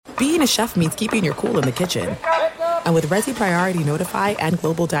being a chef means keeping your cool in the kitchen. And with Resi Priority Notify and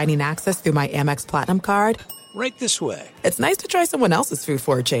Global Dining Access through my Amex Platinum card, right this way. It's nice to try someone else's food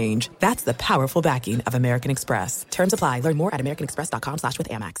for a change. That's the powerful backing of American Express. Terms apply. Learn more at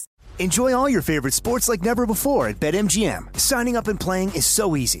americanexpress.com/withAmex. Enjoy all your favorite sports like never before at BetMGM. Signing up and playing is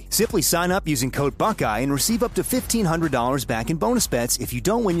so easy. Simply sign up using code Buckeye and receive up to $1,500 back in bonus bets if you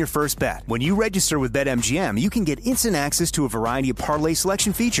don't win your first bet. When you register with BetMGM, you can get instant access to a variety of parlay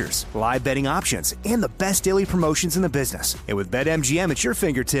selection features, live betting options, and the best daily promotions in the business. And with BetMGM at your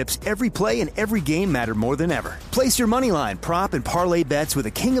fingertips, every play and every game matter more than ever. Place your moneyline, prop, and parlay bets with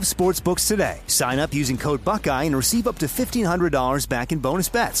the king of sportsbooks today. Sign up using code Buckeye and receive up to $1,500 back in bonus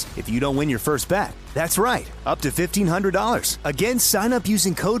bets if you don't win your first bet. That's right, up to $1,500. Again, sign up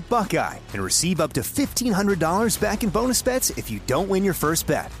using code Buckeye and receive up to $1,500 back in bonus bets if you don't win your first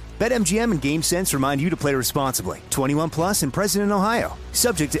bet. BetMGM and GameSense remind you to play responsibly. 21 plus and present in Ohio.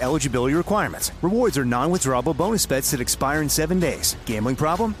 Subject to eligibility requirements. Rewards are non-withdrawable bonus bets that expire in 7 days. Gambling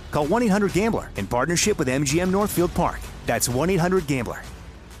problem? Call 1-800-GAMBLER in partnership with MGM Northfield Park. That's 1-800-GAMBLER.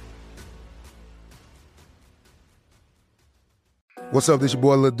 What's up, this your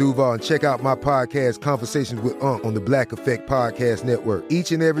boy Lil Duval, and check out my podcast, Conversations with Unc, on the Black Effect Podcast Network.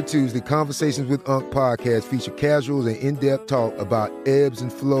 Each and every Tuesday, Conversations with Unc podcast feature casuals and in-depth talk about ebbs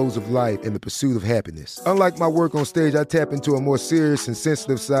and flows of life and the pursuit of happiness. Unlike my work on stage, I tap into a more serious and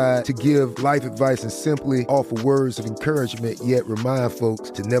sensitive side to give life advice and simply offer words of encouragement, yet remind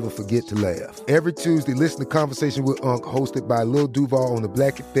folks to never forget to laugh. Every Tuesday, listen to Conversation with Unc, hosted by Lil Duval on the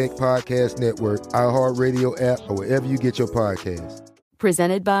Black Effect Podcast Network, iHeartRadio app, or wherever you get your podcasts.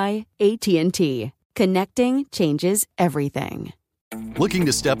 Presented by AT&T. Connecting changes everything. Looking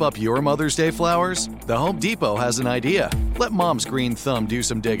to step up your Mother's Day flowers? The Home Depot has an idea. Let Mom's green thumb do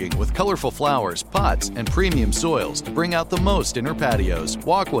some digging with colorful flowers, pots, and premium soils to bring out the most in her patios,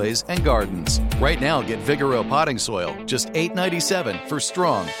 walkways, and gardens. Right now, get Vigoro potting soil, just $8.97 for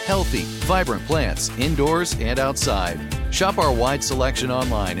strong, healthy, vibrant plants indoors and outside. Shop our wide selection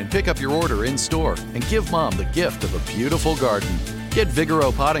online and pick up your order in-store and give Mom the gift of a beautiful garden. Get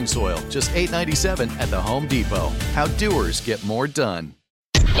Vigoro potting soil, just $8.97 at the Home Depot. How doers get more done.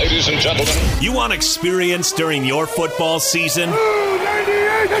 Ladies and gentlemen, you want experience during your football season?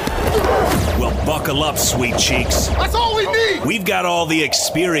 Well, buckle up, sweet cheeks. That's all we need. We've got all the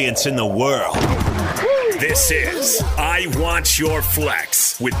experience in the world. This is I Want Your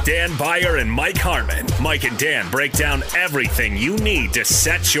Flex with Dan Beyer and Mike Harmon. Mike and Dan break down everything you need to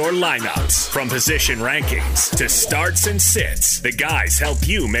set your lineups. From position rankings to starts and sits, the guys help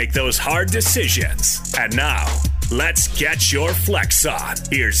you make those hard decisions. And now, let's get your flex on.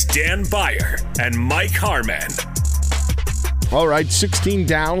 Here's Dan Beyer and Mike Harmon. All right, 16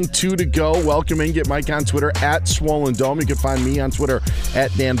 down, 2 to go. Welcome in. Get Mike on Twitter at Swollen Dome. You can find me on Twitter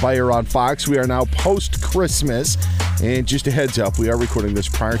at Dan Beyer on Fox. We are now post-Christmas. And just a heads up, we are recording this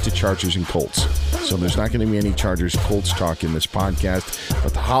prior to Chargers and Colts. So there's not going to be any Chargers-Colts talk in this podcast.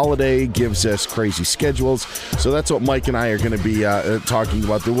 But the holiday gives us crazy schedules. So that's what Mike and I are going to be talking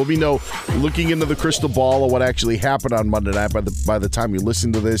about. There will be no looking into the crystal ball of what actually happened on Monday night. By the time you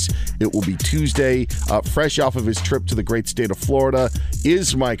listen to this, it will be Tuesday. Fresh off of his trip to the great state of Florida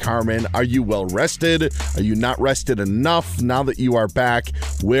is Mike Harmon. Are you well rested? Are you not rested enough? Now that you are back,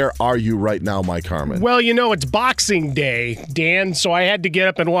 where are you right now, Mike Harmon? Well, you know, it's Boxing Day, Dan, so I had to get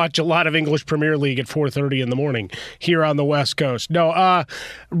up and watch a lot of English Premier League at 4:30 in the morning here on the West Coast. No,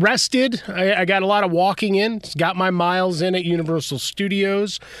 rested. I got a lot of walking in. Got my miles in at Universal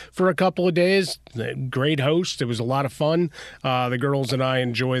Studios for a couple of days. Great host. It was a lot of fun. The girls and I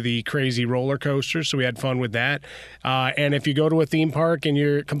enjoy the crazy roller coaster, so we had fun with that. And if you go to a theme park and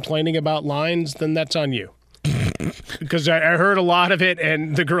you're complaining about lines, then that's on you. Because I heard a lot of it,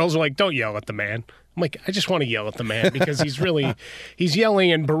 and the girls are like, don't yell at the man. I'm like, I just want to yell at the man because he's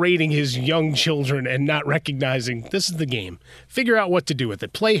yelling and berating his young children and not recognizing this is the game. Figure out what to do with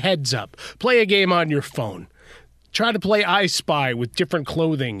it. Play heads up. Play a game on your phone. Try to play I Spy with different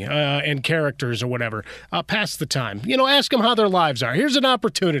clothing and characters or whatever. Pass the time. You know, ask them how their lives are. Here's an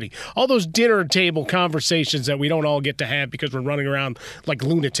opportunity. All those dinner table conversations that we don't all get to have because we're running around like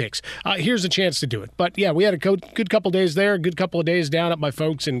lunatics. Here's a chance to do it. But, yeah, we had a good couple days there, a good couple of days down at my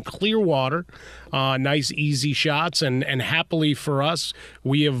folks in Clearwater. Nice, easy shots. And happily for us,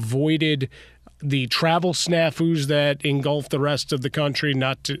 we avoided the travel snafus that engulf the rest of the country.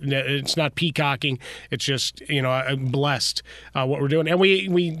 It's not peacocking. It's just, I'm blessed what we're doing. And we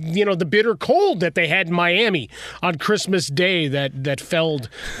the bitter cold that they had in Miami on Christmas Day that felled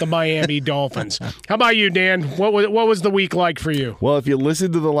the Miami Dolphins. How about you, Dan? What was the week like for you? Well, if you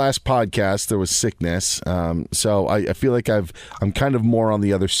listened to the last podcast, there was sickness. So I feel like I'm kind of more on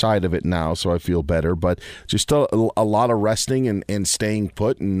the other side of it now, so I feel better. But just a lot of resting and staying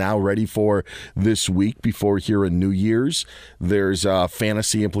put, and now ready for this week before here in New Year's. There's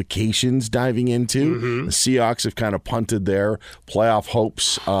fantasy implications diving into. Mm-hmm. The Seahawks have kind of punted their playoff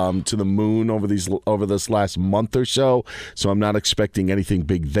hopes to the moon over this last month or so. So I'm not expecting anything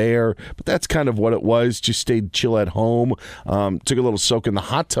big there. But that's kind of what it was. Just stayed chill at home. Took a little soak in the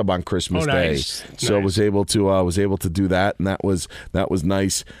hot tub on Christmas Day. So nice. was able to do that, and that was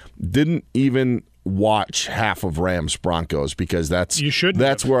nice. Didn't even watch half of Rams Broncos because that's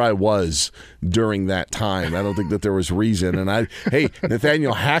where I was during that time. I don't think that there was reason. And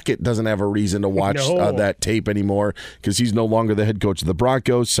Nathaniel Hackett doesn't have a reason to watch that tape anymore because he's no longer the head coach of the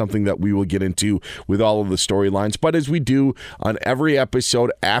Broncos, something that we will get into with all of the storylines. But as we do on every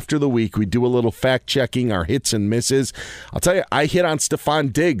episode after the week, we do a little fact checking, our hits and misses. I'll tell you, I hit on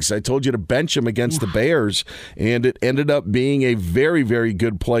Stephon Diggs. I told you to bench him against the Bears, and it ended up being a very, very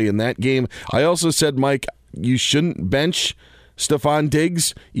good play in that game. I also said, Mike, you shouldn't bench Stephon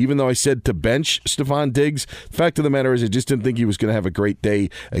Diggs, even though I said to bench Stephon Diggs. The fact of the matter is I just didn't think he was going to have a great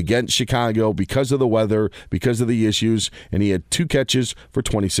day against Chicago because of the weather, because of the issues, and he had 2 catches for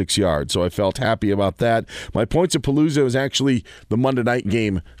 26 yards. So I felt happy about that. My points of Palooza was actually the Monday night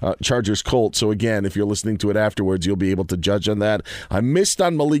game, Chargers-Colts. So again, if you're listening to it afterwards, you'll be able to judge on that. I missed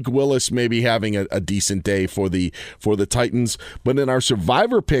on Malik Willis maybe having a decent day for the Titans. But in our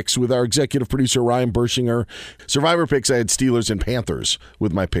Survivor picks with our executive producer, Ryan Bershinger, Survivor picks, I had Steelers and Panthers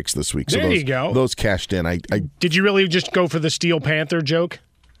with my picks this week. So there you go. Those cashed in. I Did you really just go for the Steel Panther joke?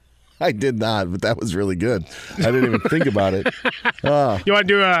 I did not, but that was really good. I didn't even think about it. You want to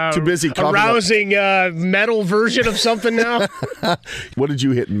do a rousing metal version of something now? What did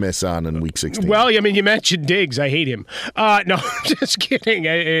you hit and miss on in Week 16? Well, I mean, you mentioned Diggs. I hate him. No, just kidding.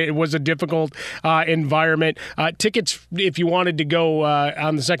 It was a difficult environment. Tickets, if you wanted to go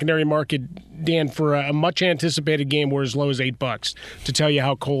on the secondary market, Dan, for a much-anticipated game were as low as $8 to tell you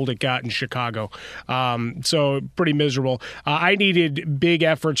how cold it got in Chicago. So pretty miserable. I needed big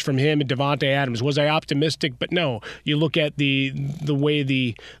efforts from him and Devontae Adams. Was I optimistic? But no. You look at the way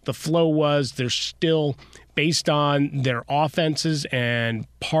the flow was, they're still based on their offenses and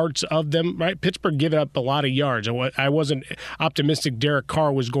parts of them, right? Pittsburgh gave up a lot of yards. I wasn't optimistic Derek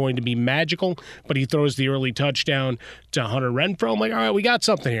Carr was going to be magical, but he throws the early touchdown to Hunter Renfrow. I'm like, all right, we got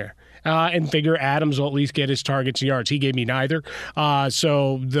something here. And figure Adams will at least get his targets and yards. He gave me neither.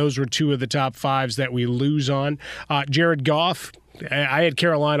 So those were 2 of the top 5s that we lose on. Jared Goff, I had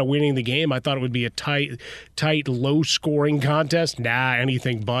Carolina winning the game. I thought it would be a tight, low-scoring contest. Nah,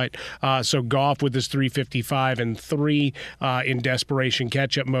 anything but. So Goff with his 355 and 3 in desperation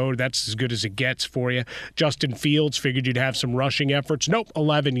catch-up mode. That's as good as it gets for you. Justin Fields, figured you'd have some rushing efforts. Nope,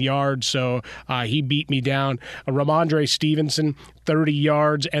 11 yards, so he beat me down. Ramondre Stevenson, 30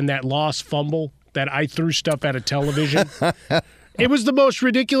 yards, and that lost fumble that I threw stuff at a television. It was the most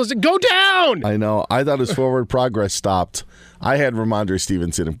ridiculous. Go down! I know. I thought his forward progress stopped. I had Ramondre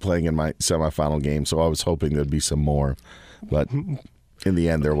Stevenson playing in my semifinal game, so I was hoping there'd be some more. But in the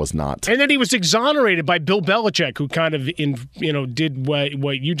end, there was not. And then he was exonerated by Bill Belichick, who kind of did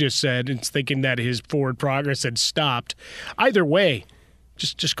what you just said. It's thinking that his forward progress had stopped. Either way,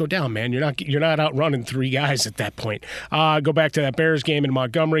 just go down, man. You're not outrunning 3 guys at that point. Go back to that Bears game in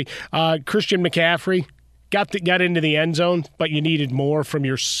Montgomery. Christian McCaffrey got into the end zone, but you needed more from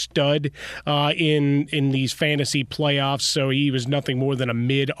your stud in these fantasy playoffs, so he was nothing more than a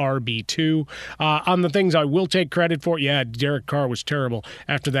mid RB2. On the things I will take credit for, Derek Carr was terrible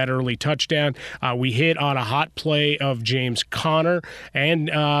after that early touchdown. We hit on a hot play of James Conner and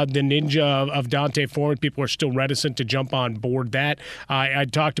the ninja of Dante Foreman. People are still reticent to jump on board that. I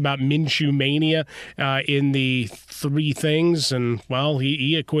talked about Minshew Mania in the 3 things, and, well,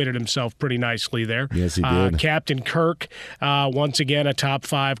 he acquitted himself pretty nicely there. Yes, he did. Captain Kirk, once again, a top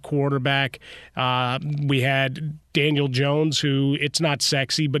 5 quarterback. We had Daniel Jones, who it's not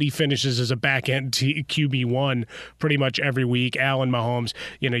sexy, but he finishes as a back-end QB1 pretty much every week. Allen Mahomes,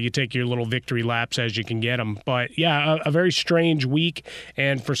 you take your little victory laps as you can get them. But, a very strange week.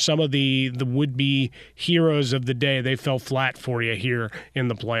 And for some of the would-be heroes of the day, they fell flat for you here in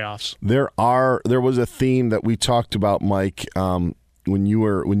the playoffs. There was a theme that we talked about, Mike, when you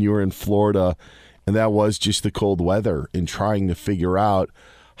were in Florida, and that was just the cold weather and trying to figure out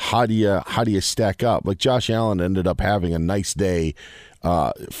how do you stack up? Like Josh Allen ended up having a nice day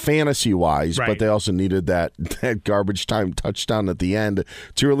fantasy-wise, right, but they also needed that garbage time touchdown at the end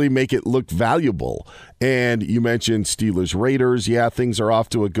to really make it look valuable. And you mentioned Steelers-Raiders. Yeah, things are off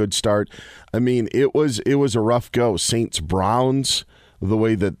to a good start. I mean, it was a rough go. Saints-Browns, the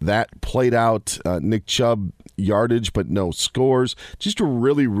way that played out, Nick Chubb yardage but no scores. Just a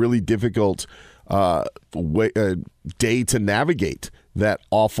really, really difficult day to navigate that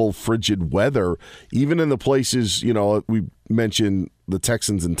awful frigid weather. Even in the places, we mentioned the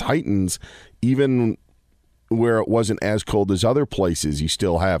Texans and Titans, even where it wasn't as cold as other places, you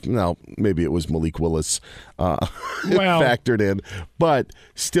still have, maybe it was Malik Willis factored in, but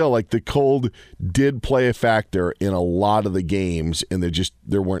still, like, the cold did play a factor in a lot of the games, and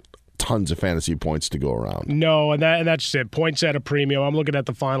there weren't tons of fantasy points to go around. No, and that's it. Points at a premium. I'm looking at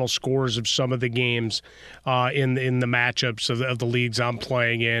the final scores of some of the games in the matchups of the leagues I'm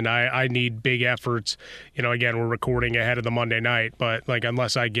playing in. I need big efforts. Again, we're recording ahead of the Monday night, but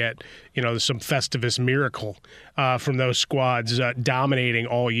unless I get some Festivus miracle from those squads dominating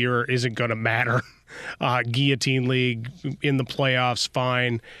all year isn't going to matter. Guillotine League in the playoffs,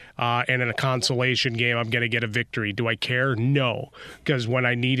 fine. And in a consolation game, I'm going to get a victory. Do I care? No, because when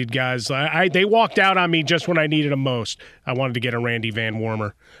I needed guys, they walked out on me just when I needed them most. I wanted to get a Randy Van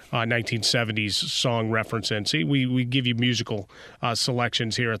Warmer 1970s song reference in. See, we give you musical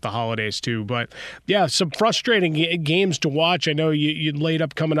selections here at the holidays too. But yeah, some frustrating games to watch. I know you laid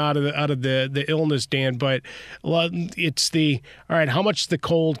up coming out of the illness, Dan, but it's all right. How much the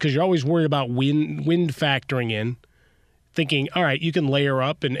cold? Because you're always worried about wind factoring in. Thinking, all right, you can layer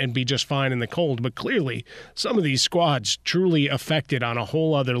up and be just fine in the cold. But clearly, some of these squads truly affected on a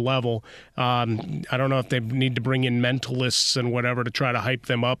whole other level. I don't know if they need to bring in mentalists and whatever to try to hype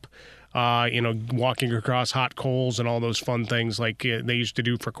them up, walking across hot coals and all those fun things like they used to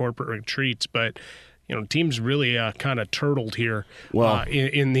do for corporate retreats. But teams really kind of turtled here. Well,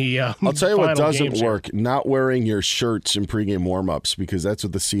 in the I'll tell you what doesn't work: here. Not wearing your shirts in pregame warmups, because that's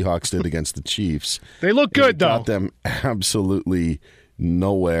what the Seahawks did against the Chiefs. They look good, though. Got them absolutely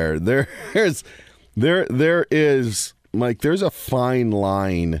nowhere. There is Mike. There's a fine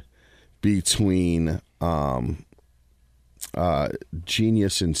line between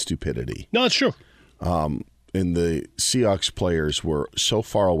genius and stupidity. No, it's true. And the Seahawks players were so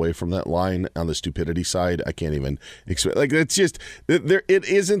far away from that line on the stupidity side, I can't even expect. Like, it's just it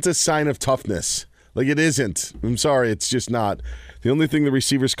isn't a sign of toughness. Like, it isn't. I'm sorry, it's just not. The only thing the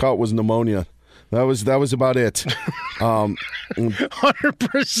receivers caught was pneumonia. That was about it.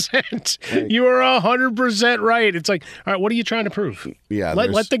 100%. You are 100% right. It's like, all right, what are you trying to prove? Yeah,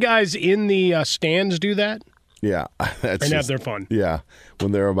 let the guys in the stands do that. Yeah, and have their fun. Yeah,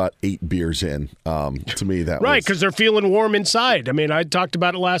 when they're about 8 beers in, to me that right, because they're feeling warm inside. I mean, I talked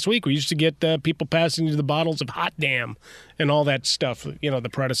about it last week. We used to get people passing you the bottles of Hot Damn and all that stuff. The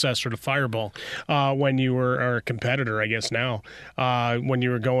predecessor to Fireball. When you were a competitor, I guess now, when you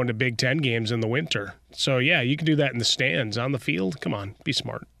were going to Big Ten games in the winter. So yeah, you can do that in the stands. On the field, come on, be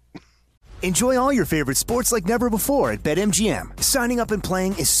smart. Enjoy all your favorite sports like never before at BetMGM. Signing up and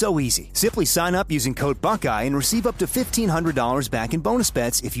playing is so easy. Simply sign up using code Buckeye and receive up to $1,500 back in bonus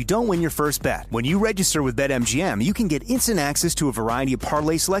bets if you don't win your first bet. When you register with BetMGM, you can get instant access to a variety of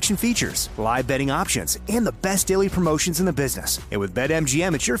parlay selection features, live betting options, and the best daily promotions in the business. And with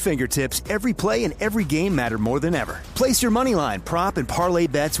BetMGM at your fingertips, every play and every game matter more than ever. Place your moneyline, prop, and parlay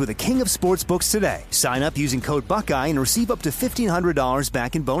bets with the king of sportsbooks today. Sign up using code Buckeye and receive up to $1,500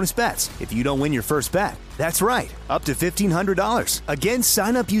 back in bonus bets if you don't win your first bet. That's right, up to $1,500. Again,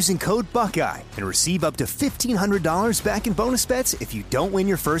 sign up using code Buckeye and receive up to $1,500 back in bonus bets if you don't win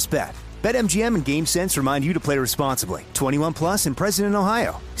your first bet. BetMGM and GameSense remind you to play responsibly. 21 plus and present in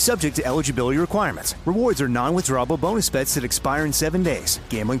Ohio. Subject to eligibility requirements. Rewards are non-withdrawable bonus bets that expire in 7 days.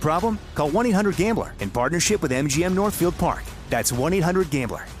 Gambling problem? Call 1-800-GAMBLER in partnership with MGM Northfield Park. That's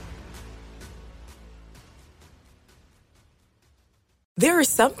 1-800-GAMBLER. There are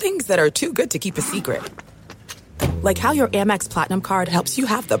some things that are too good to keep a secret. Like how your Amex Platinum card helps you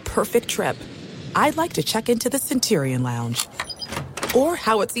have the perfect trip. I'd like to check into the Centurion Lounge. Or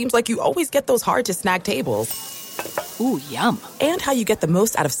how it seems like you always get those hard-to-snag tables. Ooh, yum. And how you get the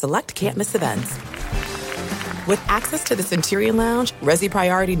most out of select can't-miss events. With access to the Centurion Lounge, Resi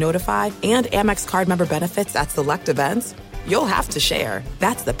Priority Notify, and Amex card member benefits at select events, you'll have to share.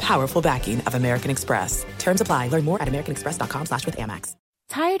 That's the powerful backing of American Express. Terms apply. Learn more at americanexpress.com/withAmex.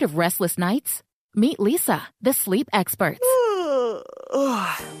 Tired of restless nights? Meet Leesa, the sleep experts.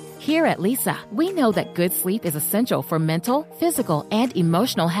 Here at Leesa, we know that good sleep is essential for mental, physical, and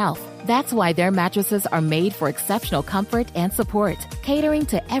emotional health. That's why their mattresses are made for exceptional comfort and support, catering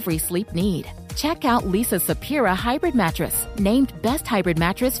to every sleep need. Check out Lisa's Sapira Hybrid Mattress, named Best Hybrid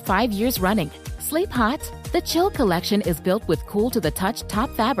Mattress 5 years running. Sleep hot? The Chill Collection is built with cool-to-the-touch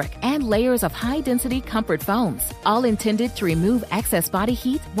top fabric and layers of high-density comfort foams, all intended to remove excess body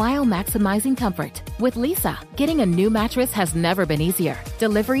heat while maximizing comfort. With Lisa, getting a new mattress has never been easier.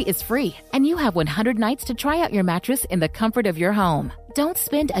 Delivery is free, and you have 100 nights to try out your mattress in the comfort of your home. Don't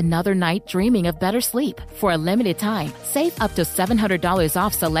spend another night dreaming of better sleep. For a limited time, save up to $700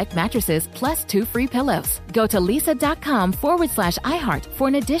 off select mattresses plus 2 free pillows. Go to lisa.com/iHeart for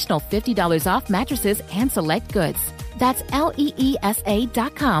an additional $50 off mattresses and select goods. That's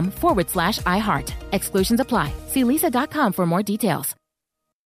LEESA.com/iHeart. Exclusions apply. See lisa.com for more details.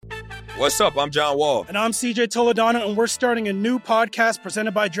 What's up? I'm John Wall. And I'm CJ Toledano, and we're starting a new podcast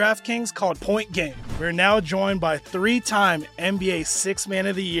presented by DraftKings called Point Game. We're now joined by 3-time NBA Sixth Man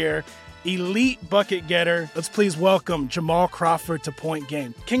of the Year, elite bucket getter. Let's please welcome Jamal Crawford to Point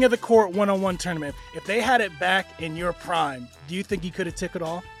Game. King of the Court one-on-one tournament. If they had it back in your prime, do you think you could have took it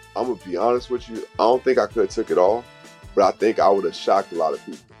all? I'm going to be honest with you. I don't think I could have took it all, but I think I would have shocked a lot of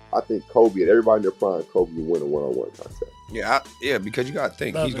people. I think Kobe and everybody in their prime, Kobe would win a one-on-one contest. Yeah, because you got to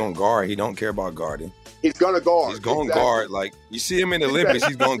think, he's going to guard. He don't care about guarding. He's going to guard. He's going to guard. Like, you see him in the Olympics,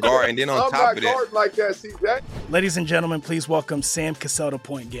 he's going to guard. And then on top of that. I'm not guarding like that, CJ. Ladies and gentlemen, please welcome Sam Cassell to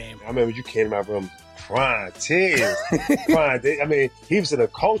Point Game. I remember you came out from prime 10. I mean, he was in a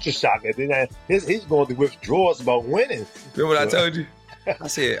culture shock. And then he's going through withdrawals about winning. Remember what I told you? I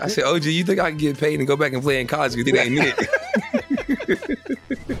said, OG, you think I can get paid and go back and play in college because it ain't it?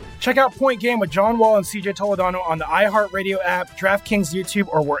 Check out Point Game with John Wall and CJ Toledano on the iHeartRadio app, DraftKings YouTube,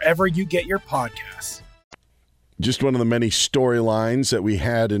 or wherever you get your podcasts. Just one of the many storylines that we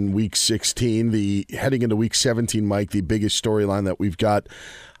had in Week 16. Heading into Week 17, Mike, the biggest storyline that we've got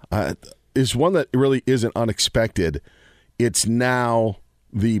is one that really isn't unexpected. It's now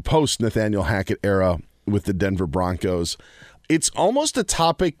the post-Nathaniel Hackett era with the Denver Broncos. It's almost a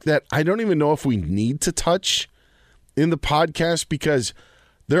topic that I don't even know if we need to touch in the podcast because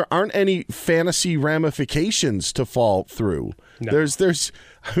there aren't any fantasy ramifications to fall through. No.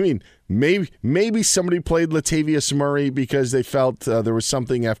 Maybe somebody played Latavius Murray because they felt there was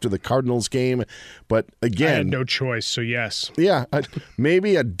something after the Cardinals game, but again, I had no choice, so yes. Yeah,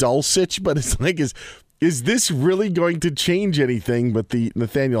 maybe a Dulcich, but it's like, is this really going to change anything? But the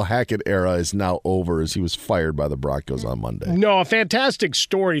Nathaniel Hackett era is now over as he was fired by the Broncos on Monday. No, a fantastic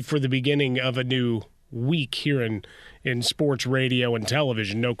story for the beginning of a new week here in sports radio and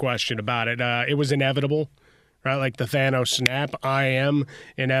television, no question about it. It was inevitable, right? Like the Thanos snap. I am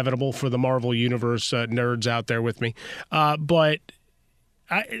inevitable for the Marvel Universe nerds out there with me. But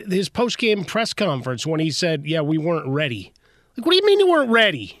his post-game press conference when he said, yeah, we weren't ready. Like, what do you mean you weren't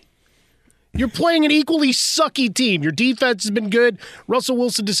ready? You're playing an equally sucky team. Your defense has been good. Russell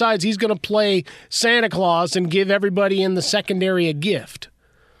Wilson decides he's going to play Santa Claus and give everybody in the secondary a gift.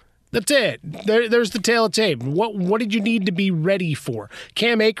 That's it. There's the tale of tape. What did you need to be ready for?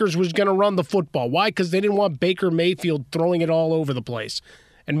 Cam Akers was going to run the football. Why? Because they didn't want Baker Mayfield throwing it all over the place.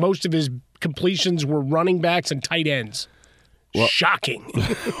 And most of his completions were running backs and tight ends. Well, shocking.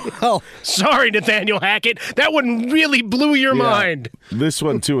 Well, sorry, Nathaniel Hackett. That one really blew your mind. This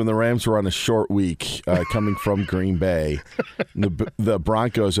one, too, and the Rams were on a short week coming from Green Bay. The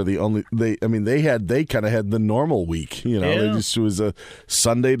Broncos are the only – they kind of had the normal week. You know, It was a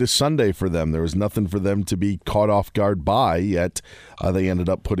Sunday to Sunday for them. There was nothing for them to be caught off guard by, yet they ended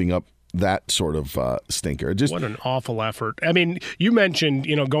up putting up that sort of stinker. What an awful effort. I mean, you mentioned,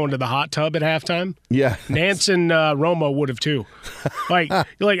 going to the hot tub at halftime. Yeah. Nance and Romo would have too.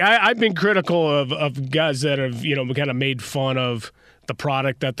 I've been critical of guys that have, kind of made fun of the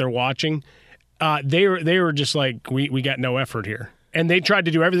product that they're watching. They were just like, we got no effort here. And they tried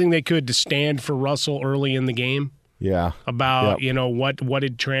to do everything they could to stand for Russell early in the game. Yeah. About, what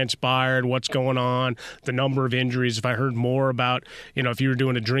had transpired, what's going on, the number of injuries. If I heard more about, if you were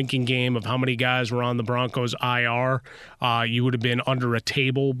doing a drinking game of how many guys were on the Broncos IR, you would have been under a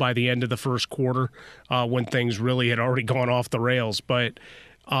table by the end of the first quarter when things really had already gone off the rails. But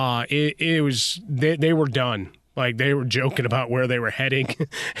it was they were done. Like, they were joking about where they were heading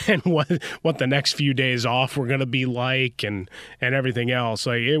and what the next few days off were going to be like and everything else.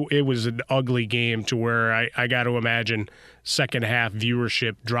 Like, it was an ugly game to where I got to imagine second half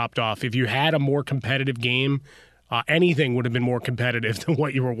viewership dropped off. If you had a more competitive game, anything would have been more competitive than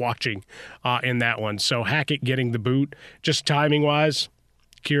what you were watching in that one. So Hackett getting the boot, just timing-wise,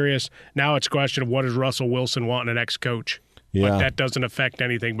 curious. Now it's a question of what does Russell Wilson want in an ex-coach? Yeah. But that doesn't affect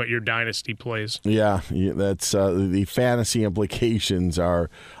anything but your dynasty plays. Yeah, that's the fantasy implications are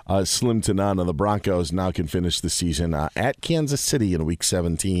slim to none. And the Broncos now can finish the season at Kansas City in Week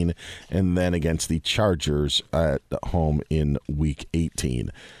 17 and then against the Chargers at home in Week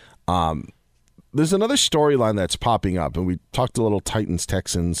 18. There's another storyline that's popping up, and we talked a little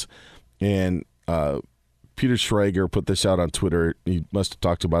Titans-Texans, and Peter Schrager put this out on Twitter. He must have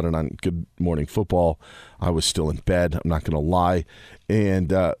talked about it on Good Morning Football. I was still in bed, I'm not going to lie,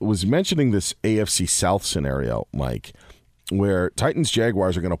 and was mentioning this AFC South scenario, Mike, where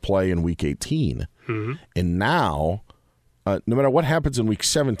Titans-Jaguars are going to play in Week 18. Mm-hmm. And now, no matter what happens in Week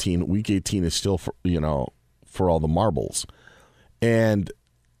 17, Week 18 is still for all the marbles. And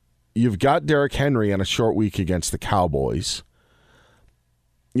you've got Derrick Henry on a short week against the Cowboys.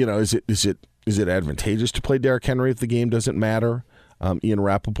 Is it advantageous to play Derrick Henry if the game doesn't matter? Ian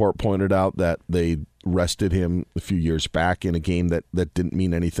Rappaport pointed out that they rested him a few years back in a game that didn't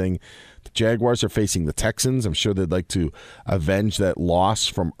mean anything. The Jaguars are facing the Texans. I'm sure they'd like to avenge that loss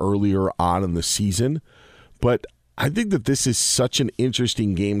from earlier on in the season. But I think that this is such an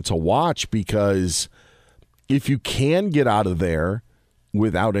interesting game to watch because if you can get out of there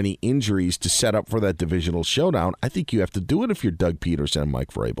without any injuries to set up for that divisional showdown, I think you have to do it if you're Doug Peterson and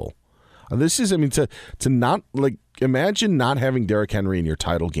Mike Vrabel. This is, to not, imagine not having Derrick Henry in your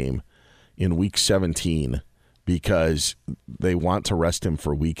title game in Week 17 because they want to rest him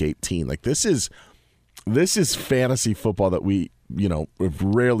for Week 18. This is fantasy football that we, have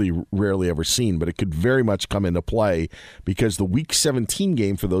rarely ever seen, but it could very much come into play because the Week 17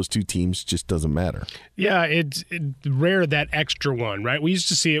 game for those two teams just doesn't matter. Yeah, it's rare that extra one, right? We used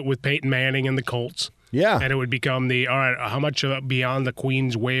to see it with Peyton Manning and the Colts. Yeah. And it would become all right, how much beyond the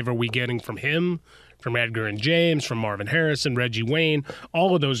Queen's wave are we getting from him, from Edgar and James, from Marvin Harrison, Reggie Wayne,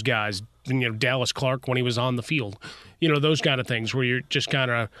 all of those guys, Dallas Clark when he was on the field, those kind of things where you're just kind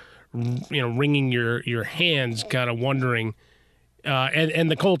of, wringing your hands, kind of wondering.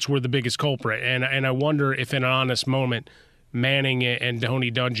 And the Colts were the biggest culprit. And I wonder if in an honest moment, Manning and Tony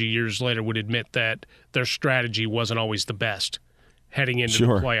Dungy years later would admit that their strategy wasn't always the best heading into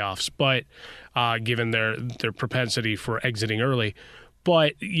the playoffs, but given their propensity for exiting early.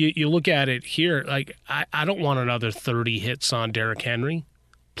 But you look at it here, I don't want another 30 hits on Derrick Henry,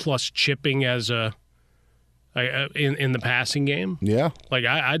 plus chipping as in the passing game. Yeah.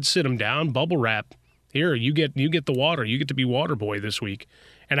 I'd sit him down, bubble wrap. Here, you get the water. You get to be water boy this week.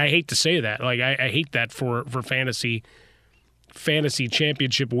 And I hate to say that. I hate that for fantasy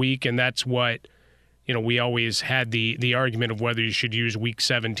championship week, and that's what we always had the argument of whether you should use Week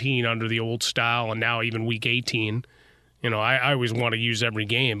 17 under the old style and now even Week 18. I always want to use every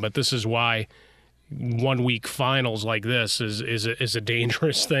game, but this is why 1 week finals like this is a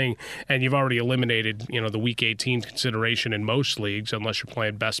dangerous thing. And you've already eliminated, the Week 18 consideration in most leagues unless you're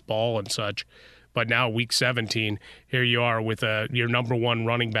playing best ball and such. But now Week 17, here you are with your number one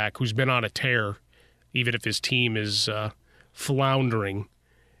running back who's been on a tear, even if his team is floundering.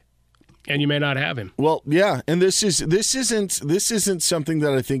 And you may not have him. Well, yeah, and this isn't something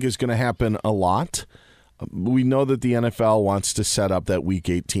that I think is going to happen a lot. We know that the NFL wants to set up that Week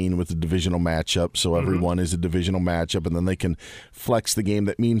 18 with a divisional matchup, so everyone is a divisional matchup, and then they can flex the game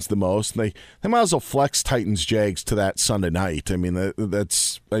that means the most. They might as well flex Titans-Jags to that Sunday night. I know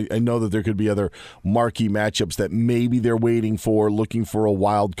that there could be other marquee matchups that maybe they're waiting for, looking for a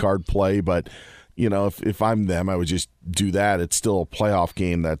wild card play, but if I'm them, I would just do that. It's still a playoff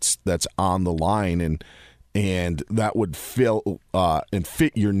game that's on the line, and that would fill and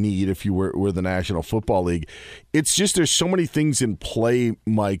fit your need if you were the National Football League. It's just there's so many things in play,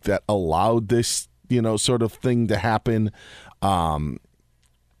 Mike, that allowed this sort of thing to happen.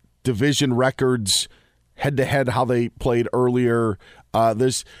 Division records, head-to-head, how they played earlier.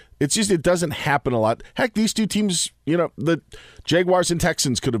 It doesn't happen a lot. Heck, these two teams, the Jaguars and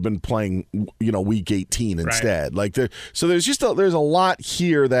Texans could have been playing, Week 18 instead. Right. So there's a lot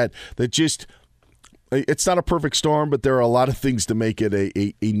here that just. It's not a perfect storm, but there are a lot of things to make it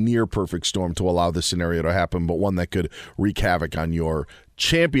a near perfect storm to allow this scenario to happen, but one that could wreak havoc on your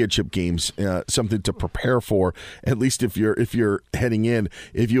championship games, something to prepare for, at least if you're heading in.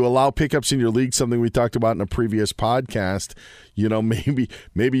 If you allow pickups in your league, something we talked about in a previous podcast,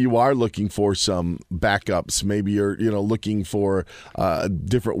 maybe you are looking for some backups. Maybe you're looking for a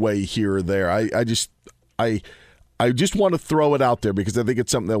different way here or there. I just want to throw it out there because I think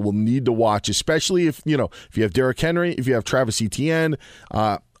it's something that we'll need to watch, especially if you have Derrick Henry, if you have Travis Etienne.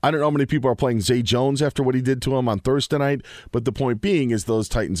 I don't know how many people are playing Zay Jones after what he did to him on Thursday night, but the point being is those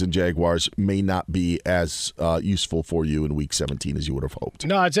Titans and Jaguars may not be as useful for you in Week 17 as you would have hoped.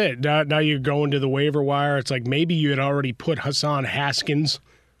 No, that's it. Now you're going to the waiver wire. It's like maybe you had already put Hassan Haskins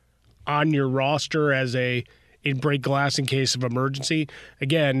on your roster as a break glass in case of emergency.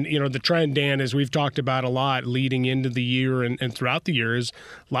 Again, the trend, Dan, as we've talked about a lot leading into the year and throughout the year, is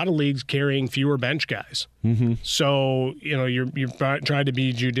a lot of leagues carrying fewer bench guys. Mm-hmm. So, you're trying to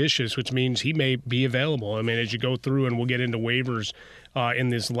be judicious, which means he may be available. I mean, as you go through, and we'll get into waivers in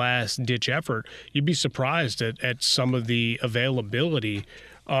this last-ditch effort, you'd be surprised at some of the availability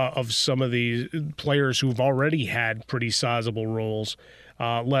of some of these players who've already had pretty sizable roles,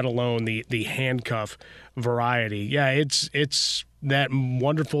 let alone the handcuff variety. Yeah, it's that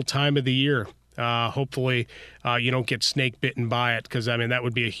wonderful time of the year. Hopefully you don't get snake bitten by it, because, I mean, that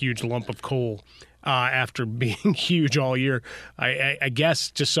would be a huge lump of coal after being huge all year. I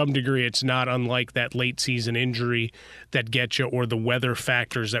guess to some degree it's not unlike that late season injury that gets you, or the weather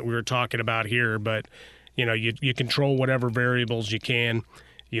factors that we were talking about here. But, you control whatever variables you can.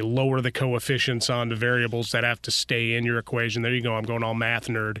 You lower the coefficients on the variables that have to stay in your equation. There you go. I'm going all math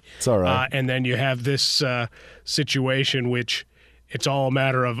nerd. It's all right. And then you have this situation, which it's all a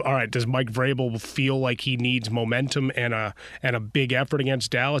matter of, all right, does Mike Vrabel feel like he needs momentum and a big effort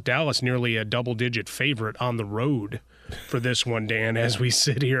against Dallas? Dallas nearly a double-digit favorite on the road for this one, Dan, as we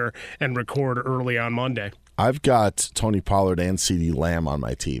sit here and record early on Monday. I've got Tony Pollard and CeeDee Lamb on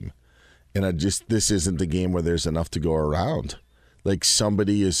my team, and this isn't the game where there's enough to go around. Like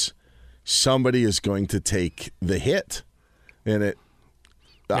somebody is going to take the hit, and it.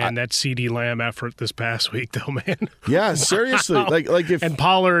 And that CeeDee Lamb effort this past week, though, man. Yeah, seriously. like if and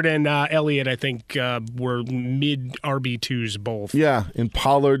Pollard and Elliott, I think, were mid RB2s both. Yeah, and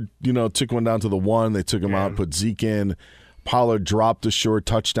Pollard, took one down to the 1. They took him out, put Zeke in. Pollard dropped a short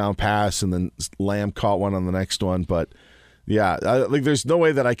touchdown pass, and then Lamb caught one on the next one. But yeah, there's no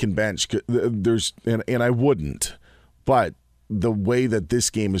way that I can bench. And I wouldn't, but. The way that this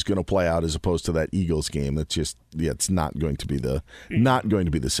game is going to play out as opposed to that Eagles game, it's not going to be the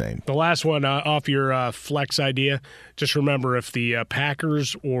same. The last one off your flex idea, just remember if the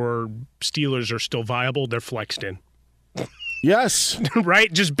Packers or Steelers are still viable, they're flexed in. Yes.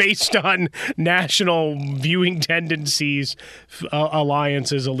 Right? Just based on national viewing tendencies,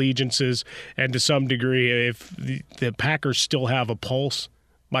 alliances, allegiances, and to some degree, if the Packers still have a pulse,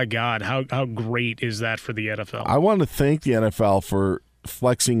 my God, how great is that for the NFL? I want to thank the NFL for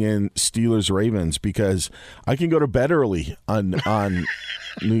flexing in Steelers-Ravens, because I can go to bed early on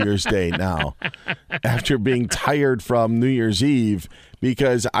New Year's Day now after being tired from New Year's Eve,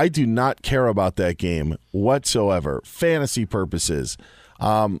 because I do not care about that game whatsoever. Fantasy purposes.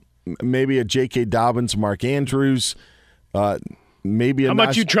 Maybe a J.K. Dobbins, Mark Andrews, maybe how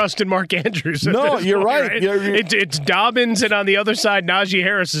much you trust in Mark Andrews? No, you're right. Right? It's Dobbins, and on the other side, Najee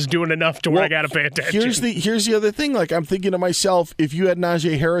Harris is doing enough to where I got to pay attention. Here's the other thing. Like, I'm thinking to myself, if you had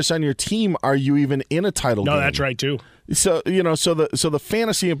Najee Harris on your team, are you even in a title game? No, that's right too. So so the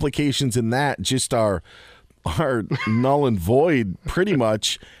fantasy implications in that just are null and void pretty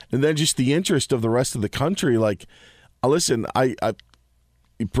much, and then just the interest of the rest of the country. Like, listen, I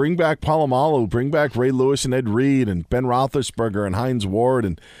bring back Polamalu, bring back Ray Lewis and Ed Reed and Ben Roethlisberger and Hines Ward,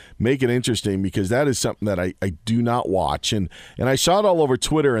 and make it interesting, because that is something that I do not watch. And I saw it all over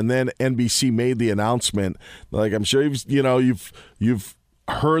Twitter, and then NBC made the announcement. Like, I'm sure you've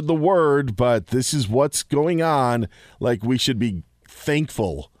heard the word, but this is what's going on. Like, we should be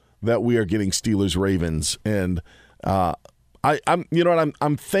thankful that we are getting Steelers Ravens, and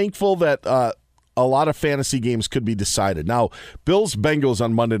I'm thankful that a lot of fantasy games could be decided. Now, Bills-Bengals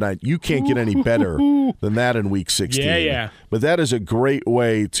on Monday night, you can't get any better than that in Week 16. Yeah. But that is a great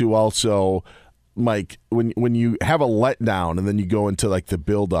way to also, Mike, when you have a letdown and then you go into like the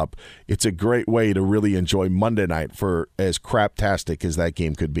build-up, it's a great way to really enjoy Monday night for as craptastic as that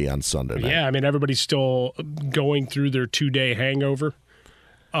game could be on Sunday night. Yeah, I mean, everybody's still going through their 2-day hangover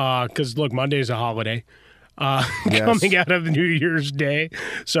because, look, Monday's a holiday coming out of New Year's Day,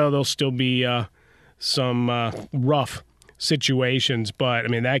 so there'll still be some rough situations, but I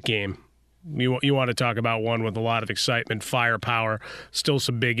mean, that game, you want to talk about one with a lot of excitement, firepower, still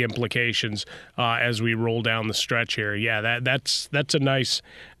some big implications as we roll down the stretch here. Yeah, that's a nice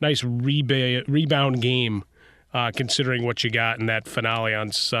rebound game, considering what you got in that finale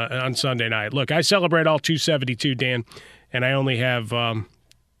on Sunday night. Look, I celebrate all 272, Dan, and I only have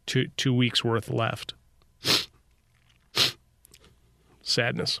 2 weeks worth left.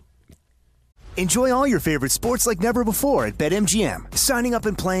 Sadness. Enjoy all your favorite sports like never before at BetMGM. Signing up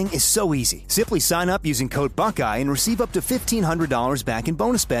and playing is so easy. Simply sign up using code Buckeye and receive up to $1,500 back in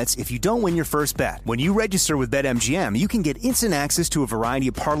bonus bets if you don't win your first bet. When you register with BetMGM, you can get instant access to a variety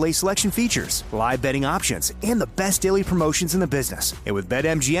of parlay selection features, live betting options, and the best daily promotions in the business. And with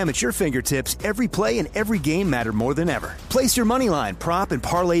BetMGM at your fingertips, every play and every game matter more than ever. Place your moneyline, prop, and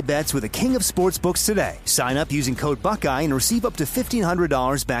parlay bets with the king of sportsbooks today. Sign up using code Buckeye and receive up to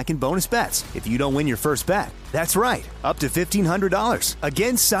 $1,500 back in bonus bets if you don't win your first bet. That's right, up to $1,500.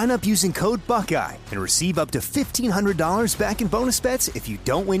 Again, sign up using code Buckeye and receive up to $1,500 back in bonus bets if you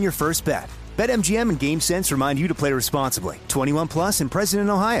don't win your first bet. BetMGM and GameSense remind you to play responsibly. 21 plus and present in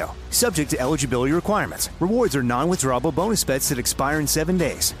Ohio. Subject to eligibility requirements. Rewards are non-withdrawable bonus bets that expire in 7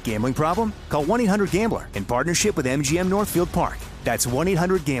 days. Gambling problem? Call 1-800-GAMBLER in partnership with MGM Northfield Park. That's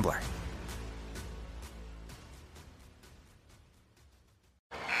 1-800-GAMBLER.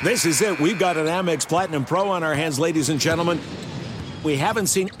 This is it. We've got an Amex Platinum Pro on our hands, ladies and gentlemen. We haven't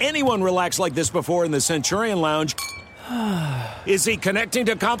seen anyone relax like this before in the Centurion Lounge. Is he connecting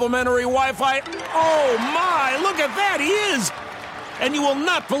to complimentary Wi-Fi? Oh, my! Look at that! He is! And you will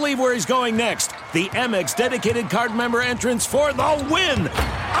not believe where he's going next. The Amex dedicated card member entrance for the win!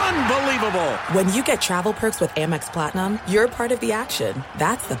 Unbelievable! When you get travel perks with Amex Platinum, you're part of the action.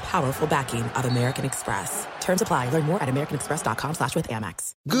 That's the powerful backing of American Express. Terms apply. Learn more at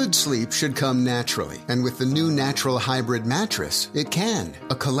americanexpress.com/withAmex. Good sleep should come naturally, and with the new Natural Hybrid mattress, it can.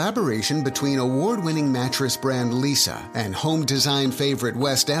 A collaboration between award-winning mattress brand Leesa and home design favorite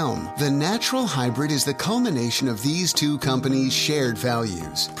West Elm, the Natural Hybrid is the culmination of these two companies' shared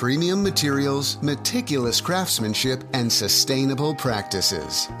values: premium materials, meticulous craftsmanship, and sustainable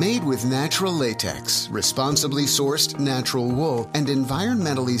practices. Made with natural latex, responsibly sourced natural wool, and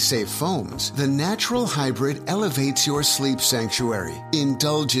environmentally safe foams, the Natural Hybrid elevates your sleep sanctuary,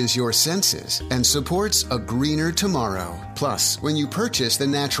 indulges your senses, and supports a greener tomorrow. Plus, when you purchase the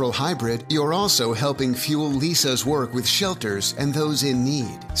Natural Hybrid, you're also helping fuel Leesa's work with shelters and those in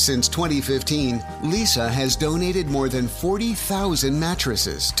need. Since 2015, Leesa has donated more than 40,000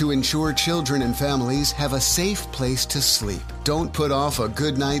 mattresses to ensure children and families have a safe place to sleep. Don't put off a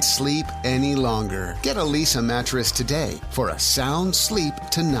good night's sleep any longer. Get a Leesa mattress today for a sound sleep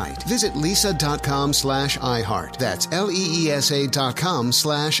tonight. Visit leesa.com/iHeart. That's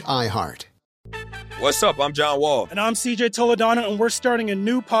LEESA.com/iHeart. What's up? I'm John Wall. And I'm CJ Toledano, and we're starting a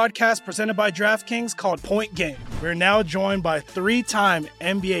new podcast presented by DraftKings called Point Game. We're now joined by three-time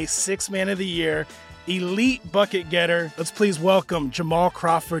NBA Sixth Man of the Year, elite bucket getter. Let's please welcome Jamal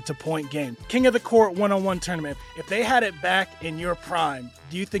Crawford to Point Game. King of the Court one-on-one tournament. If they had it back in your prime,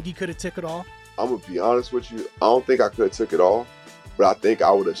 do you think you could have took it all? I'm going to be honest with you. I don't think I could have took it all, but I think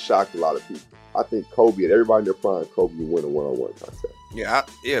I would have shocked a lot of people. I think Kobe and everybody in their prime, Kobe would win a one-on-one contest. Yeah,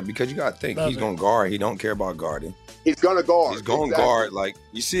 because you got to think he's going to guard. He don't care about guarding. He's going to guard. He's going to guard. Like,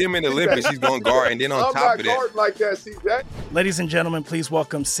 you see him in the Olympics, he's going to guard. And then on top of that. I'm not guarding like that, CJ. Ladies and gentlemen, please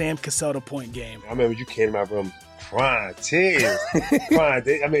welcome Sam Cassell to Point Game. I remember you came to my room crying, tears,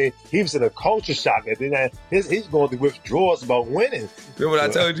 crying. I mean, he was in a culture shock. And then he's going through withdrawals about winning. Remember what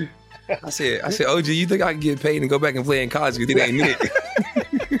I told you? I said, OG, you think I can get paid and go back and play in college because it ain't it?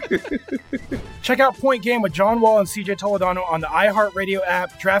 Check out Point Game with John Wall and CJ Toledano on the iHeartRadio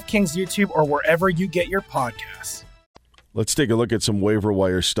app, DraftKings YouTube, or wherever you get your podcasts. Let's take a look at some waiver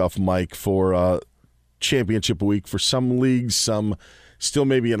wire stuff, Mike, for championship week. For some leagues, some still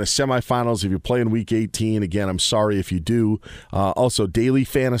maybe in a semifinals. If you play in Week 18, again, I'm sorry if you do. Also, daily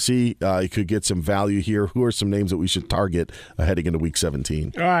fantasy, you could get some value here. Who are some names that we should target heading into Week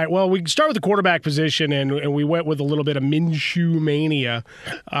 17? All right, well, we can start with the quarterback position, and we went with a little bit of Minshew mania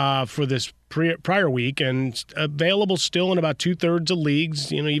for this prior week, and available still in about 2/3 of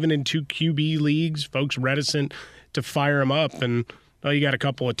leagues, even in 2 QB leagues. Folks reticent to fire him up, and you got a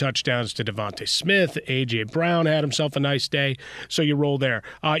couple of touchdowns to Devontae Smith. A.J. Brown had himself a nice day, so you roll there.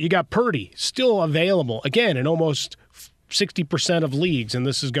 You got Purdy still available, again, in almost 60% of leagues, and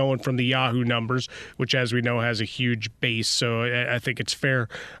this is going from the Yahoo numbers, which, as we know, has a huge base, so I think it's fair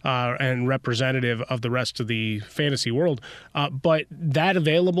and representative of the rest of the fantasy world. But that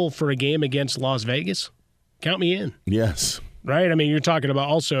available for a game against Las Vegas? Count me in. Yes. Right? I mean, you're talking about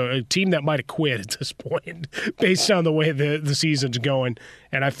also a team that might have quit at this point based on the way the season's going.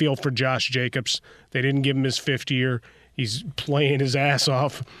 And I feel for Josh Jacobs. They didn't give him his 5th year. He's playing his ass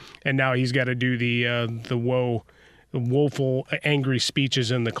off, and now he's got to do the woeful, angry speeches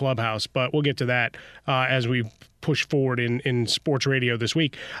in the clubhouse. But we'll get to that as we push forward in sports radio this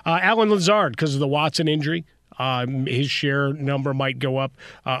week. Allen Lazard, because of the Watson injury, his share number might go up,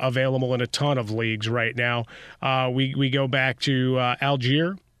 available in a ton of leagues right now. We go back to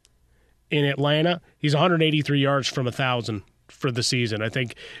Algier in Atlanta. He's 183 yards from 1,000 for the season. I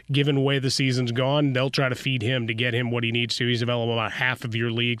think given the way the season's gone, they'll try to feed him to get him what he needs to. He's available in about half of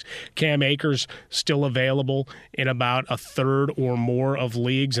your leagues. Cam Akers still available in about a third or more of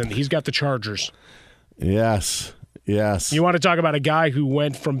leagues, and he's got the Chargers. Yes. You want to talk about a guy who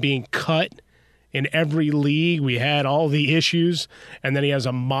went from being cut in every league. We had all the issues, and then he has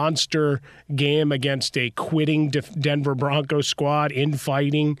a monster game against a quitting Denver Broncos squad,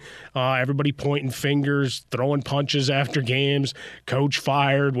 infighting, everybody pointing fingers, throwing punches after games, coach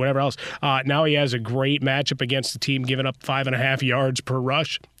fired, whatever else. Now he has a great matchup against the team giving up 5.5 yards per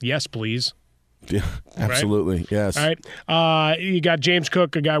rush. Yes, please. Yeah, absolutely. Right? Yes. All right. You got James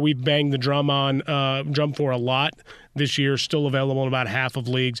Cook, a guy we've banged the drum for a lot this year, still available in about half of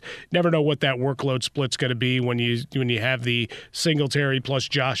leagues. Never know what that workload split's going to be when you have the Singletary plus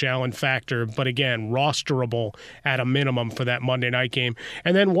Josh Allen factor. But again, rosterable at a minimum for that Monday night game.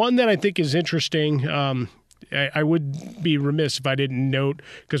 And then one that I think is interesting. I would be remiss if I didn't note,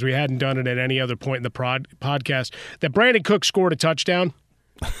 because we hadn't done it at any other point in the podcast, that Brandon Cook scored a touchdown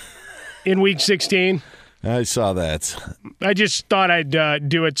in Week 16. I saw that. I just thought I'd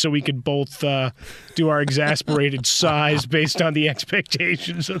do it so we could both do our exasperated sighs based on the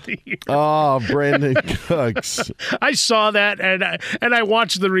expectations of the year. Oh, Brandon Cooks. I saw that, and I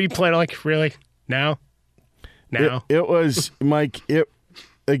watched the replay, and I'm like, really? Now? It was, Mike,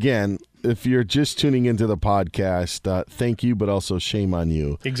 again, if you're just tuning into the podcast, thank you, but also shame on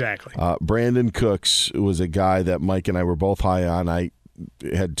you. Exactly. Brandon Cooks was a guy that Mike and I were both high on. I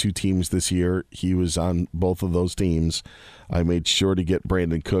had two teams this year. He was on both of those teams. I made sure to get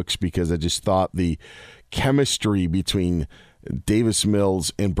Brandon Cooks because I just thought the chemistry between Davis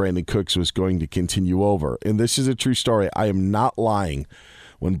Mills and Brandon Cooks was going to continue over. And this is a true story. I am not lying.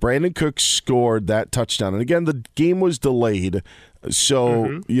 When Brandon Cooks scored that touchdown, and again, the game was delayed,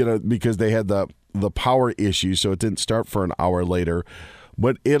 so because they had the power issue, so it didn't start for an hour later.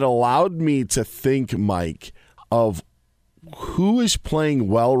 But it allowed me to think, Mike, of who is playing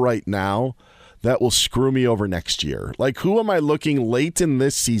well right now that will screw me over next year? Like, who am I looking late in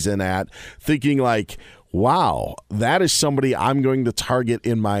this season at thinking like, wow, that is somebody I'm going to target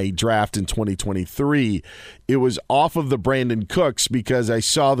in my draft in 2023. It was off of the Brandon Cooks because I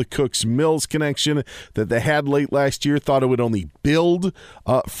saw the Cooks-Mills connection that they had late last year, thought it would only build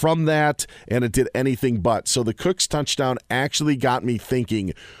from that, and it did anything but. So the Cooks touchdown actually got me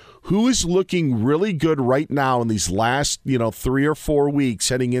thinking, who is looking really good right now in these last 3 or 4 weeks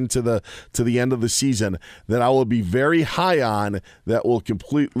heading into the end of the season that I will be very high on that will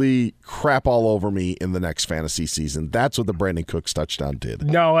completely crap all over me in the next fantasy season? That's what the Brandon Cooks touchdown did.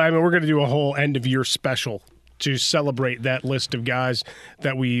 No, I mean, we're going to do a whole end of year special to celebrate that list of guys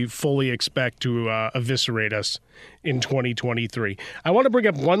that we fully expect to eviscerate us in 2023. I want to bring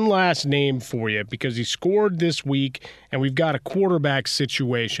up one last name for you because he scored this week, and we've got a quarterback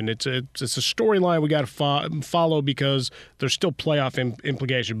situation. It's a storyline we got to follow because there's still playoff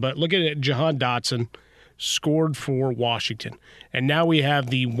implication. But look at it, Jahan Dotson scored for Washington, and now we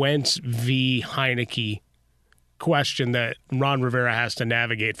have the Wentz v. Heineke question that Ron Rivera has to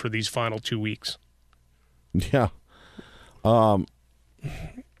navigate for these final 2 weeks. Yeah. I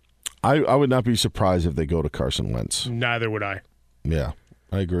would not be surprised if they go to Carson Wentz. Neither would I. Yeah,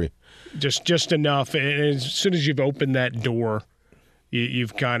 I agree. Just enough. And as soon as you've opened that door,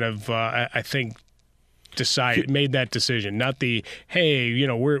 you've kind of, I think, made that decision. Not the, hey,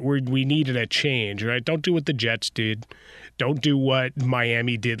 we needed a change, right? Don't do what the Jets did. Don't do what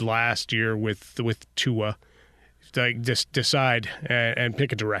Miami did last year with Tua. Like, just decide and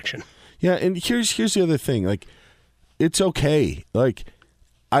pick a direction. Yeah, and here's the other thing. Like, it's okay. Like,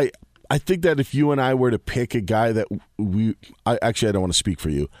 I think that if you and I were to pick a guy that I don't want to speak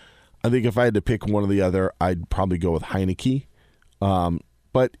for you. I think if I had to pick one or the other, I'd probably go with Heineke.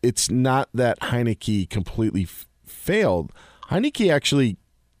 But it's not that Heineke completely failed. Heineke actually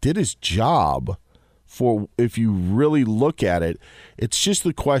did his job for, if you really look at it, it's just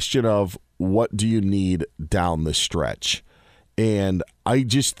the question of what do you need down the stretch. And I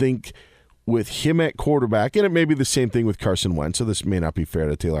just think with him at quarterback, and it may be the same thing with Carson Wentz, so this may not be fair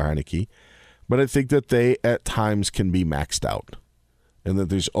to Taylor Heineke, but I think that they at times can be maxed out and that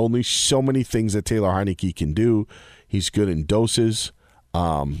there's only so many things that Taylor Heineke can do. He's good in doses.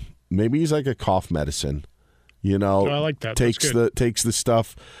 Maybe he's like a cough medicine You know, I like that. Takes the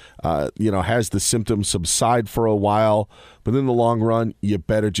stuff, has the symptoms subside for a while, but in the long run, you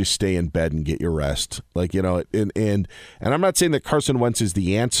better just stay in bed and get your rest. And I'm not saying that Carson Wentz is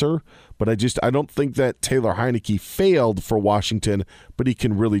the answer, but I don't think that Taylor Heineke failed for Washington, but he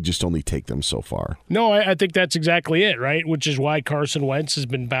can really just only take them so far. No, I think that's exactly it, right? Which is why Carson Wentz has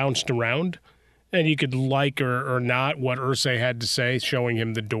been bounced around. And you could like or not what Irsay had to say, showing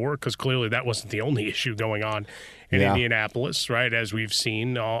him the door, because clearly that wasn't the only issue going on in Indianapolis, right? As we've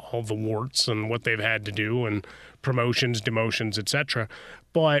seen, all the warts and what they've had to do and promotions, demotions, etc.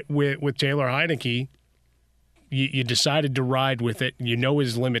 But with Taylor Heineke, you decided to ride with it. You know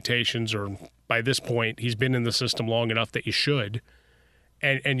his limitations, or by this point, he's been in the system long enough that you should.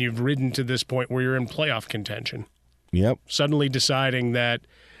 And you've ridden to this point where you're in playoff contention. Yep. Suddenly deciding that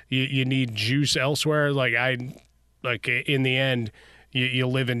you need juice elsewhere. In the end, you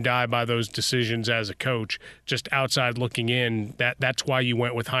live and die by those decisions as a coach. Just outside looking in, that's why you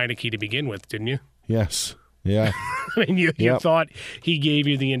went with Heineke to begin with, didn't you? Yes. Yeah. I mean, you thought he gave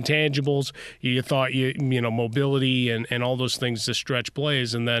you the intangibles. You thought mobility and all those things to stretch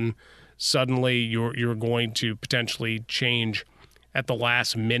plays, and then suddenly you're going to potentially change at the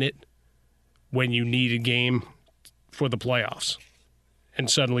last minute when you need a game for the playoffs. And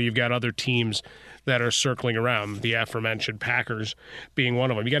suddenly you've got other teams that are circling around, the aforementioned Packers being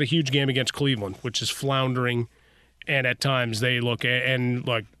one of them. You got a huge game against Cleveland, which is floundering, and at times they look and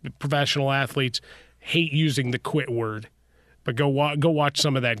like professional athletes hate using the quit word, but go watch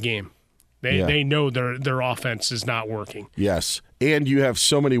some of that game. They know their offense is not working. Yes, and you have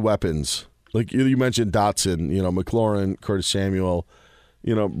so many weapons. Like you mentioned Dotson, McLaurin, Curtis Samuel,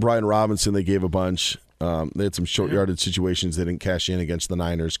 Brian Robinson. They gave a bunch. They had some short-yarded situations they didn't cash in against the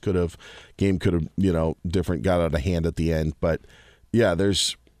Niners. Game could have, different, got out of hand at the end. But,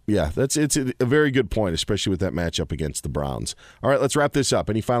 it's a very good point, especially with that matchup against the Browns. All right, let's wrap this up.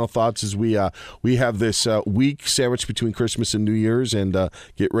 Any final thoughts as we have this week sandwiched between Christmas and New Year's and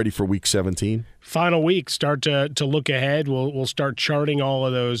get ready for Week 17? Final week, start to look ahead. We'll start charting all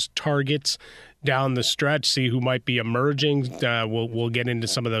of those targets down the stretch, see who might be emerging. We'll get into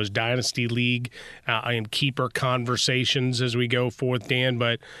some of those Dynasty League and keeper conversations as we go forth, Dan.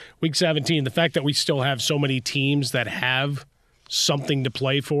 But Week 17, the fact that we still have so many teams that have something to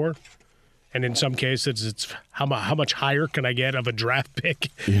play for, and in some cases it's how much higher can I get of a draft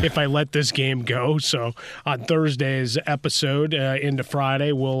pick if I let this game go. So on Thursday's episode into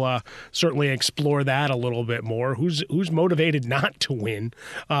Friday, we'll certainly explore that a little bit more. Who's motivated not to win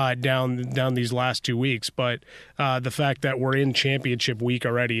down these last 2 weeks? But the fact that we're in championship week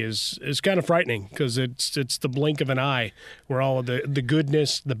already is kind of frightening, because it's the blink of an eye where all of the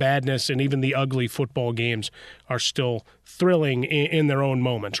goodness, the badness, and even the ugly football games are still thrilling in their own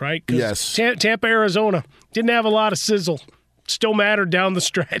moments, right? Yes. Tampa, Arizona didn't have a lot of sizzle. Still mattered down the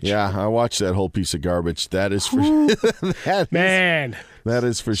stretch. Yeah, I watched that whole piece of garbage. That is for that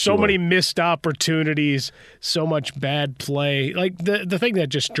is for sure. So many missed opportunities, so much bad play. Like the thing that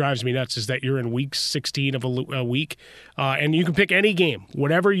just drives me nuts is that you're in week 16 of a week, and you can pick any game,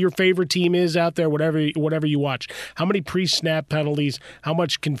 whatever your favorite team is out there, whatever you watch. How many pre-snap penalties? How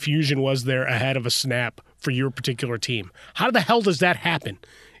much confusion was there ahead of a snap for your particular team? How the hell does that happen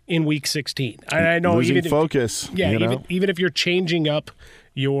in Week 16? I know losing focus. Even if you're changing up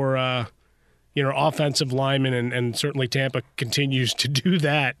your offensive linemen, and certainly Tampa continues to do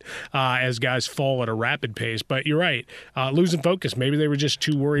that as guys fall at a rapid pace. But you're right, losing focus. Maybe they were just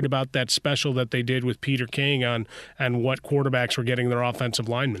too worried about that special that they did with Peter King on what quarterbacks were getting their offensive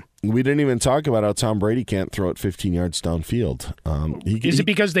linemen. We didn't even talk about how Tom Brady can't throw it 15 yards downfield. Is it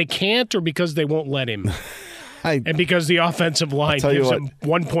because they can't, or because they won't let him? And because the offensive line gives him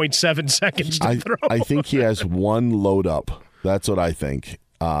 1.7 seconds to throw. I think he has one load up. That's what I think.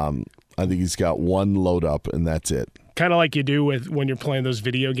 I think he's got one load up, and that's it. Kind of like you do when you're playing those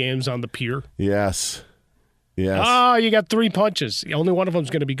video games on the pier. Yes. Oh, you got 3 punches. Only one of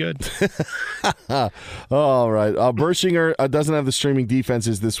them's going to be good. All right. Bershinger doesn't have the streaming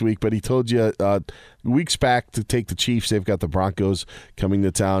defenses this week, but he told you weeks back to take the Chiefs. They've got the Broncos coming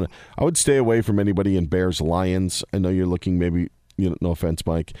to town. I would stay away from anybody in Bears-Lions. I know you're looking maybe, no offense,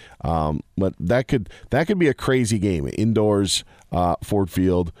 Mike, but that could be a crazy game. Indoors, Ford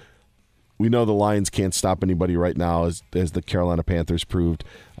Field. We know the Lions can't stop anybody right now, as the Carolina Panthers proved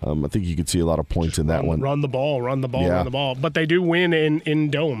I think you could see a lot of points in that one. Run the ball. Yeah. But they do win in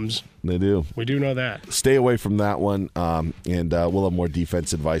domes. They do. We do know that. Stay away from that one, and we'll have more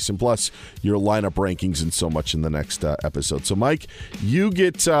defense advice. And plus, your lineup rankings and so much in the next episode. So, Mike, you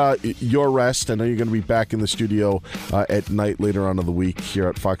get your rest. I know you're going to be back in the studio at night later on in the week here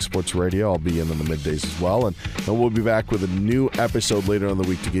at Fox Sports Radio. I'll be in the middays as well. And we'll be back with a new episode later in the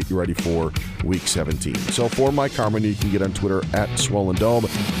week to get you ready for Week 17. So, for Mike Harmon, you can get on Twitter at Swollen Dome.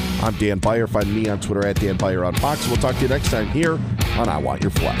 I'm Dan Beyer. Find me on Twitter at Dan Beyer on Fox. We'll talk to you next time here on I Want Your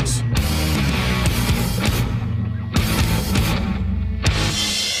Flex.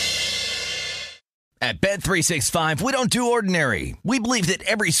 At Bet365, we don't do ordinary. We believe that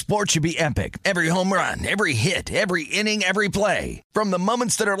every sport should be epic. Every home run, every hit, every inning, every play. From the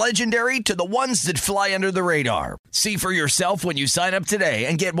moments that are legendary to the ones that fly under the radar. See for yourself when you sign up today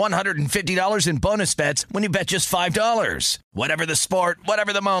and get $150 in bonus bets when you bet just $5. Whatever the sport,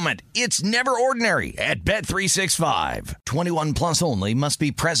 whatever the moment, it's never ordinary at Bet365. 21 plus only. Must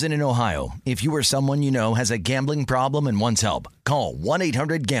be present in Ohio. If you or someone you know has a gambling problem and wants help, call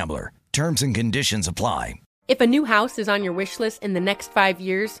 1-800-GAMBLER. Terms and conditions apply. If a new house is on your wish list in the next 5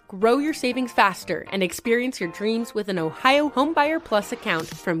 years, grow your savings faster and experience your dreams with an Ohio Homebuyer Plus account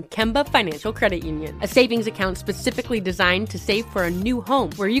from Kemba Financial Credit Union. A savings account specifically designed to save for a new home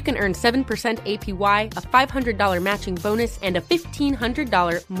where you can earn 7% APY, a $500 matching bonus, and a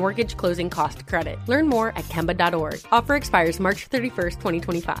 $1,500 mortgage closing cost credit. Learn more at Kemba.org. Offer expires March 31st,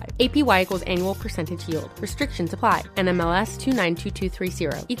 2025. APY equals annual percentage yield. Restrictions apply. NMLS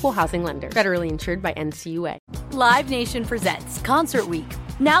 292230. Equal housing lender. Federally insured by NCUA. Live Nation presents Concert Week.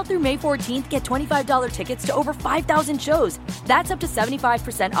 Now through May 14th, get $25 tickets to over 5,000 shows. That's up to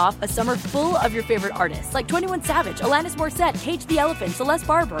 75% off a summer full of your favorite artists like 21 Savage, Alanis Morissette, Cage the Elephant, Celeste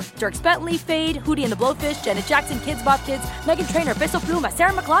Barber, Dierks Bentley, Fade, Hootie and the Blowfish, Janet Jackson, Kids Bop Kids, Meghan Trainor, Peso Pluma,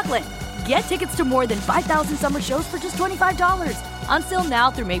 Sarah McLachlan. Get tickets to more than 5,000 summer shows for just $25. On sale now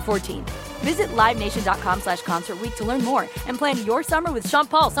through May 14th. Visit LiveNation.com/Concert Week to learn more and plan your summer with Sean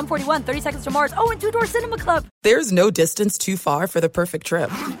Paul, Sum 41, 30 Seconds to Mars, and Two Door Cinema Club. There's no distance too far for the perfect trip.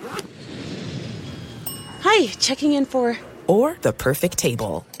 Hi, checking in for... Or the perfect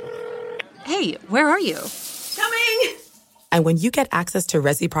table. Hey, where are you? Coming! And when you get access to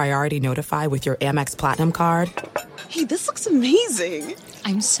Resi Priority Notify with your Amex Platinum card... Hey, this looks amazing.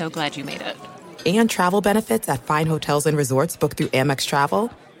 I'm so glad you made it. And travel benefits at fine hotels and resorts booked through Amex Travel...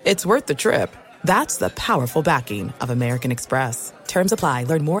 It's worth the trip. That's the powerful backing of American Express. Terms apply.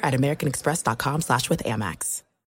 Learn more at americanexpress.com/withAmex.